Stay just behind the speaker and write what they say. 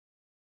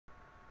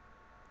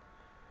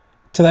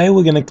Today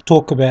we're going to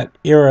talk about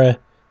error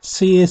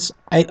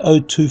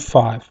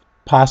CS8025,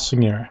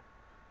 parsing error.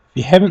 If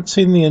you haven't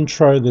seen the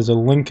intro, there's a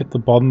link at the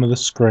bottom of the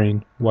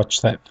screen.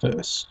 Watch that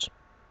first.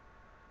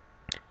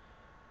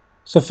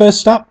 So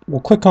first up,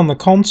 we'll click on the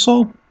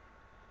console.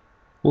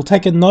 We'll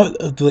take a note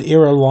of the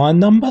error line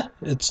number.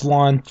 It's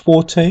line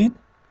 14.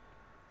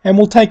 And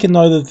we'll take a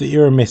note of the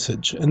error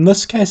message. In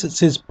this case it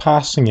says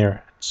parsing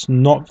error. It's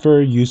not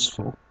very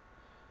useful.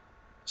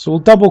 So we'll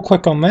double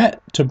click on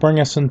that to bring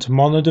us into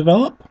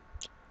MonoDevelop.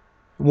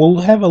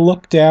 We'll have a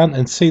look down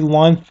and see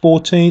line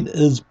 14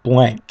 is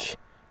blank.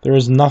 There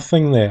is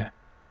nothing there.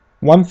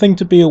 One thing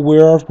to be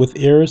aware of with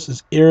errors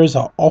is errors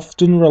are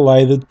often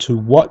related to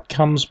what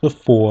comes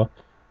before,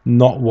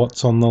 not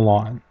what's on the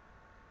line.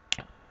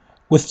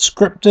 With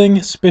scripting,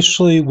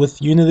 especially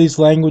with Unity's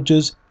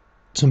languages,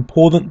 it's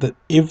important that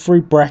every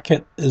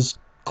bracket is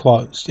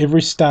closed.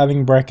 Every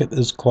starting bracket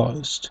is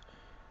closed.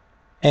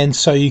 And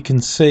so you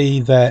can see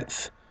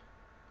that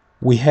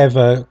we have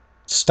a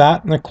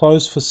start and a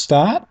close for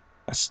start,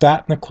 a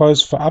start and a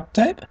close for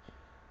update,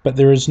 but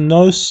there is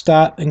no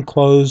start and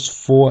close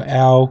for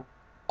our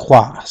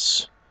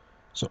class.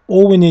 So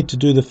all we need to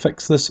do to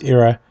fix this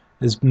error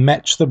is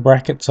match the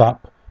brackets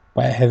up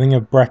by having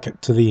a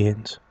bracket to the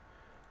end.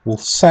 We'll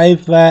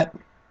save that,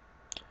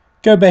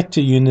 go back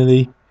to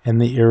Unity, and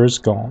the error is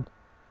gone.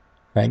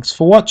 Thanks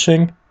for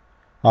watching.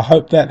 I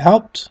hope that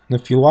helped, and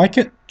if you like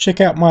it, check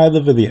out my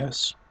other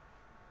videos.